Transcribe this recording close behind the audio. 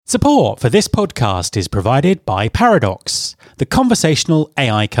Support for this podcast is provided by Paradox, the conversational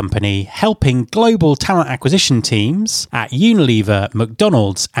AI company helping global talent acquisition teams at Unilever,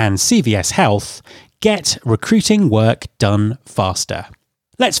 McDonald's, and CVS Health get recruiting work done faster.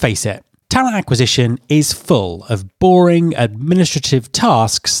 Let's face it, talent acquisition is full of boring administrative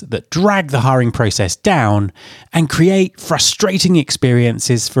tasks that drag the hiring process down and create frustrating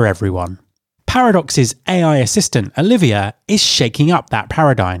experiences for everyone. Paradox's AI assistant, Olivia, is shaking up that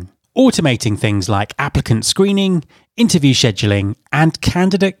paradigm, automating things like applicant screening, interview scheduling, and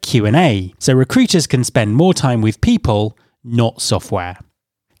candidate Q&A, so recruiters can spend more time with people, not software.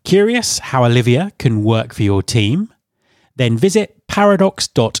 Curious how Olivia can work for your team? Then visit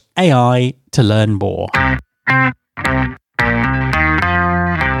paradox.ai to learn more.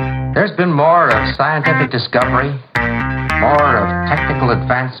 There's been more of scientific discovery, more of technical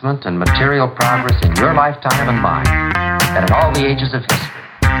advancement and material progress in your lifetime and mine than in all the ages of history.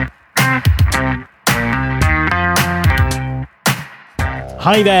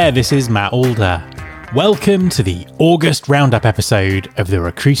 Hi there, this is Matt Alder. Welcome to the August Roundup episode of the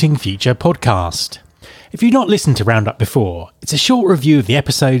Recruiting Future podcast. If you've not listened to Roundup before, it's a short review of the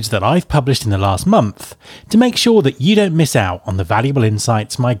episodes that I've published in the last month to make sure that you don't miss out on the valuable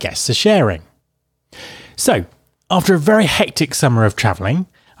insights my guests are sharing. So, after a very hectic summer of travelling,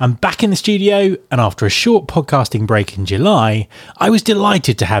 I'm back in the studio, and after a short podcasting break in July, I was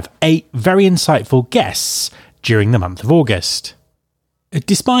delighted to have 8 very insightful guests during the month of August.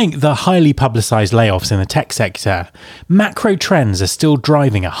 Despite the highly publicised layoffs in the tech sector, macro trends are still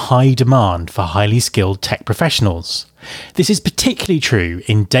driving a high demand for highly skilled tech professionals. This is particularly true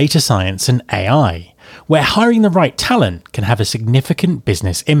in data science and AI, where hiring the right talent can have a significant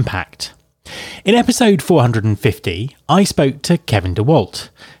business impact. In episode 450, I spoke to Kevin DeWalt,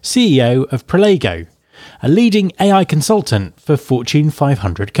 CEO of Prolego, a leading AI consultant for Fortune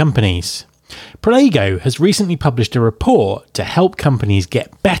 500 companies. Prolego has recently published a report to help companies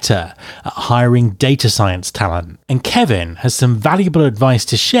get better at hiring data science talent, and Kevin has some valuable advice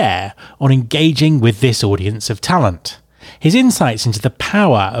to share on engaging with this audience of talent. His insights into the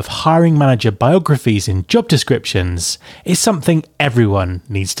power of hiring manager biographies in job descriptions is something everyone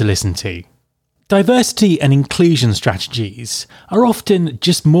needs to listen to. Diversity and inclusion strategies are often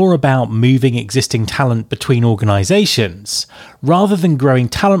just more about moving existing talent between organisations rather than growing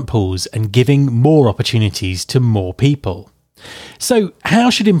talent pools and giving more opportunities to more people. So, how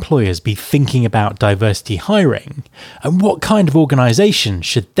should employers be thinking about diversity hiring, and what kind of organisation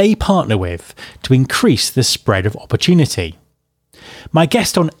should they partner with to increase the spread of opportunity? My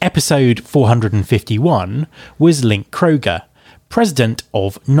guest on episode 451 was Link Kroger, president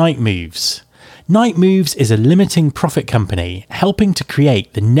of Night Moves. Night Moves is a limiting profit company helping to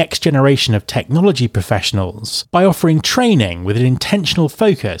create the next generation of technology professionals by offering training with an intentional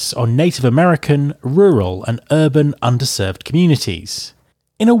focus on Native American, rural and urban underserved communities.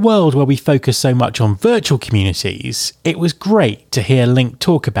 In a world where we focus so much on virtual communities, it was great to hear Link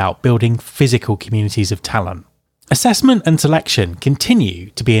talk about building physical communities of talent. Assessment and selection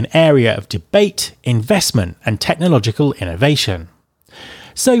continue to be an area of debate, investment and technological innovation.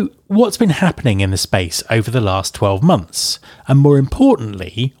 So, what's been happening in the space over the last 12 months? And more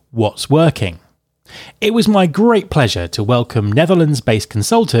importantly, what's working? It was my great pleasure to welcome Netherlands-based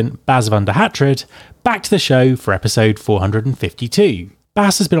consultant Bas van der Hatred back to the show for episode 452.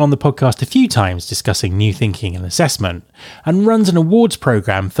 Bas has been on the podcast a few times discussing new thinking and assessment, and runs an awards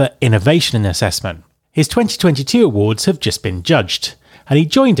programme for innovation in assessment. His 2022 awards have just been judged, and he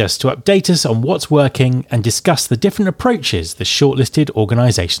joined us to update us on what's working and discuss the different approaches the shortlisted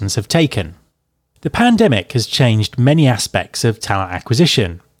organisations have taken. The pandemic has changed many aspects of talent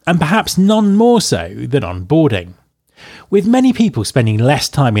acquisition, and perhaps none more so than onboarding. With many people spending less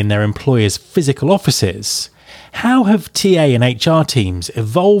time in their employers' physical offices, how have TA and HR teams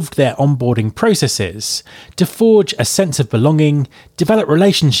evolved their onboarding processes to forge a sense of belonging, develop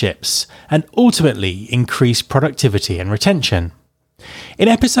relationships, and ultimately increase productivity and retention? In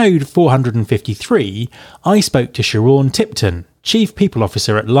episode 453, I spoke to Sharon Tipton, Chief People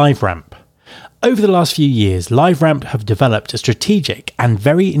Officer at LiveRamp. Over the last few years, LiveRamp have developed a strategic and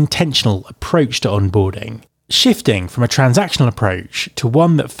very intentional approach to onboarding, shifting from a transactional approach to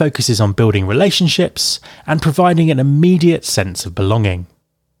one that focuses on building relationships and providing an immediate sense of belonging.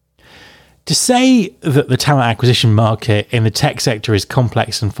 To say that the talent acquisition market in the tech sector is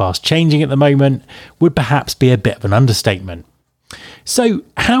complex and fast changing at the moment would perhaps be a bit of an understatement. So,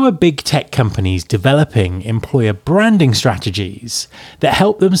 how are big tech companies developing employer branding strategies that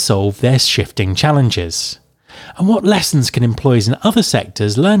help them solve their shifting challenges? And what lessons can employees in other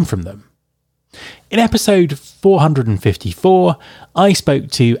sectors learn from them? In episode 454, I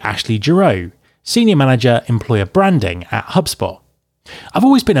spoke to Ashley Giroux, Senior Manager Employer Branding at HubSpot. I've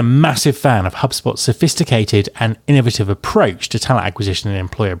always been a massive fan of HubSpot's sophisticated and innovative approach to talent acquisition and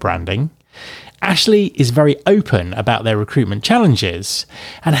employer branding. Ashley is very open about their recruitment challenges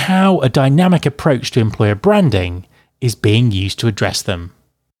and how a dynamic approach to employer branding is being used to address them.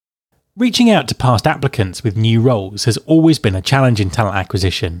 Reaching out to past applicants with new roles has always been a challenge in talent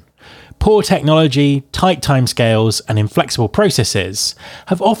acquisition. Poor technology, tight timescales, and inflexible processes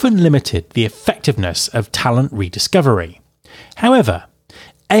have often limited the effectiveness of talent rediscovery. However,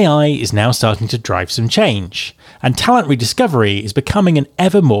 AI is now starting to drive some change, and talent rediscovery is becoming an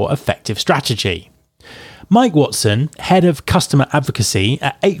ever more effective strategy. Mike Watson, Head of Customer Advocacy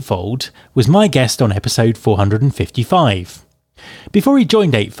at Eightfold, was my guest on episode 455. Before he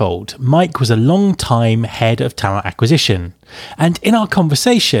joined Eightfold, Mike was a long-time head of talent acquisition, and in our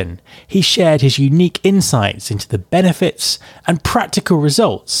conversation, he shared his unique insights into the benefits and practical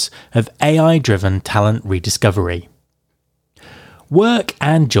results of AI-driven talent rediscovery. Work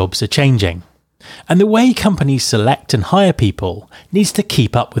and jobs are changing, and the way companies select and hire people needs to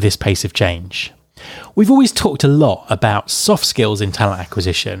keep up with this pace of change. We've always talked a lot about soft skills in talent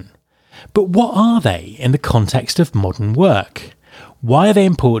acquisition, but what are they in the context of modern work? Why are they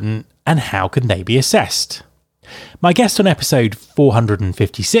important, and how can they be assessed? My guest on episode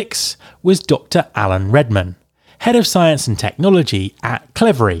 456 was Dr. Alan Redman, Head of Science and Technology at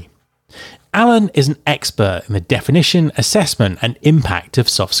Clevery. Alan is an expert in the definition, assessment, and impact of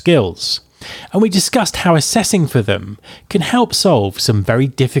soft skills, and we discussed how assessing for them can help solve some very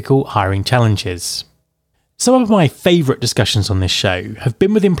difficult hiring challenges. Some of my favourite discussions on this show have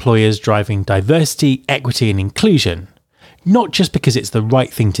been with employers driving diversity, equity and inclusion, not just because it's the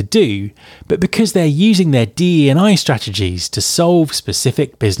right thing to do, but because they're using their DE&I strategies to solve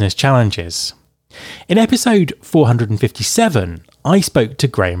specific business challenges. In episode 457, I spoke to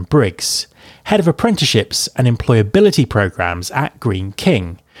Graham Briggs, Head of Apprenticeships and Employability Programmes at Greene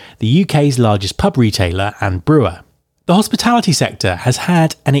King, the UK's largest pub retailer and brewer. The hospitality sector has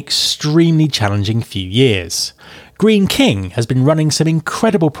had an extremely challenging few years. Greene King has been running some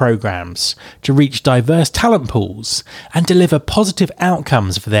incredible programmes to reach diverse talent pools and deliver positive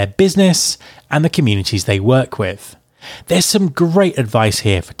outcomes for their business and the communities they work with. There's some great advice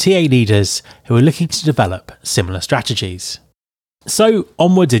here for TA leaders who are looking to develop similar strategies. So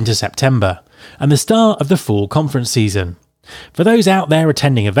onwards into September and the start of the fall conference season. For those out there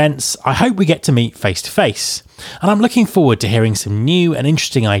attending events, I hope we get to meet face to face, and I'm looking forward to hearing some new and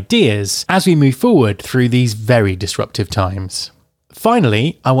interesting ideas as we move forward through these very disruptive times.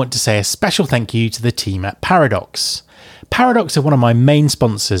 Finally, I want to say a special thank you to the team at Paradox. Paradox are one of my main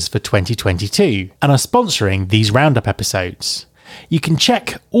sponsors for 2022 and are sponsoring these roundup episodes. You can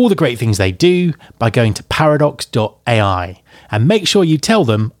check all the great things they do by going to paradox.ai and make sure you tell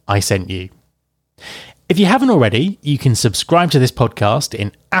them I sent you. If you haven't already, you can subscribe to this podcast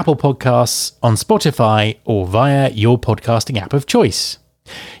in Apple Podcasts, on Spotify, or via your podcasting app of choice.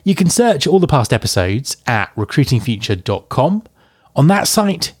 You can search all the past episodes at recruitingfuture.com. On that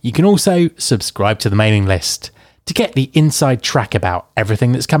site, you can also subscribe to the mailing list to get the inside track about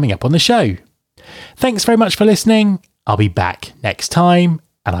everything that's coming up on the show. Thanks very much for listening. I'll be back next time,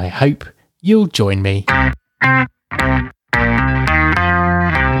 and I hope you'll join me.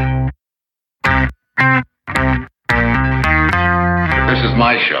 This is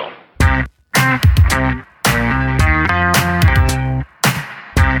my show.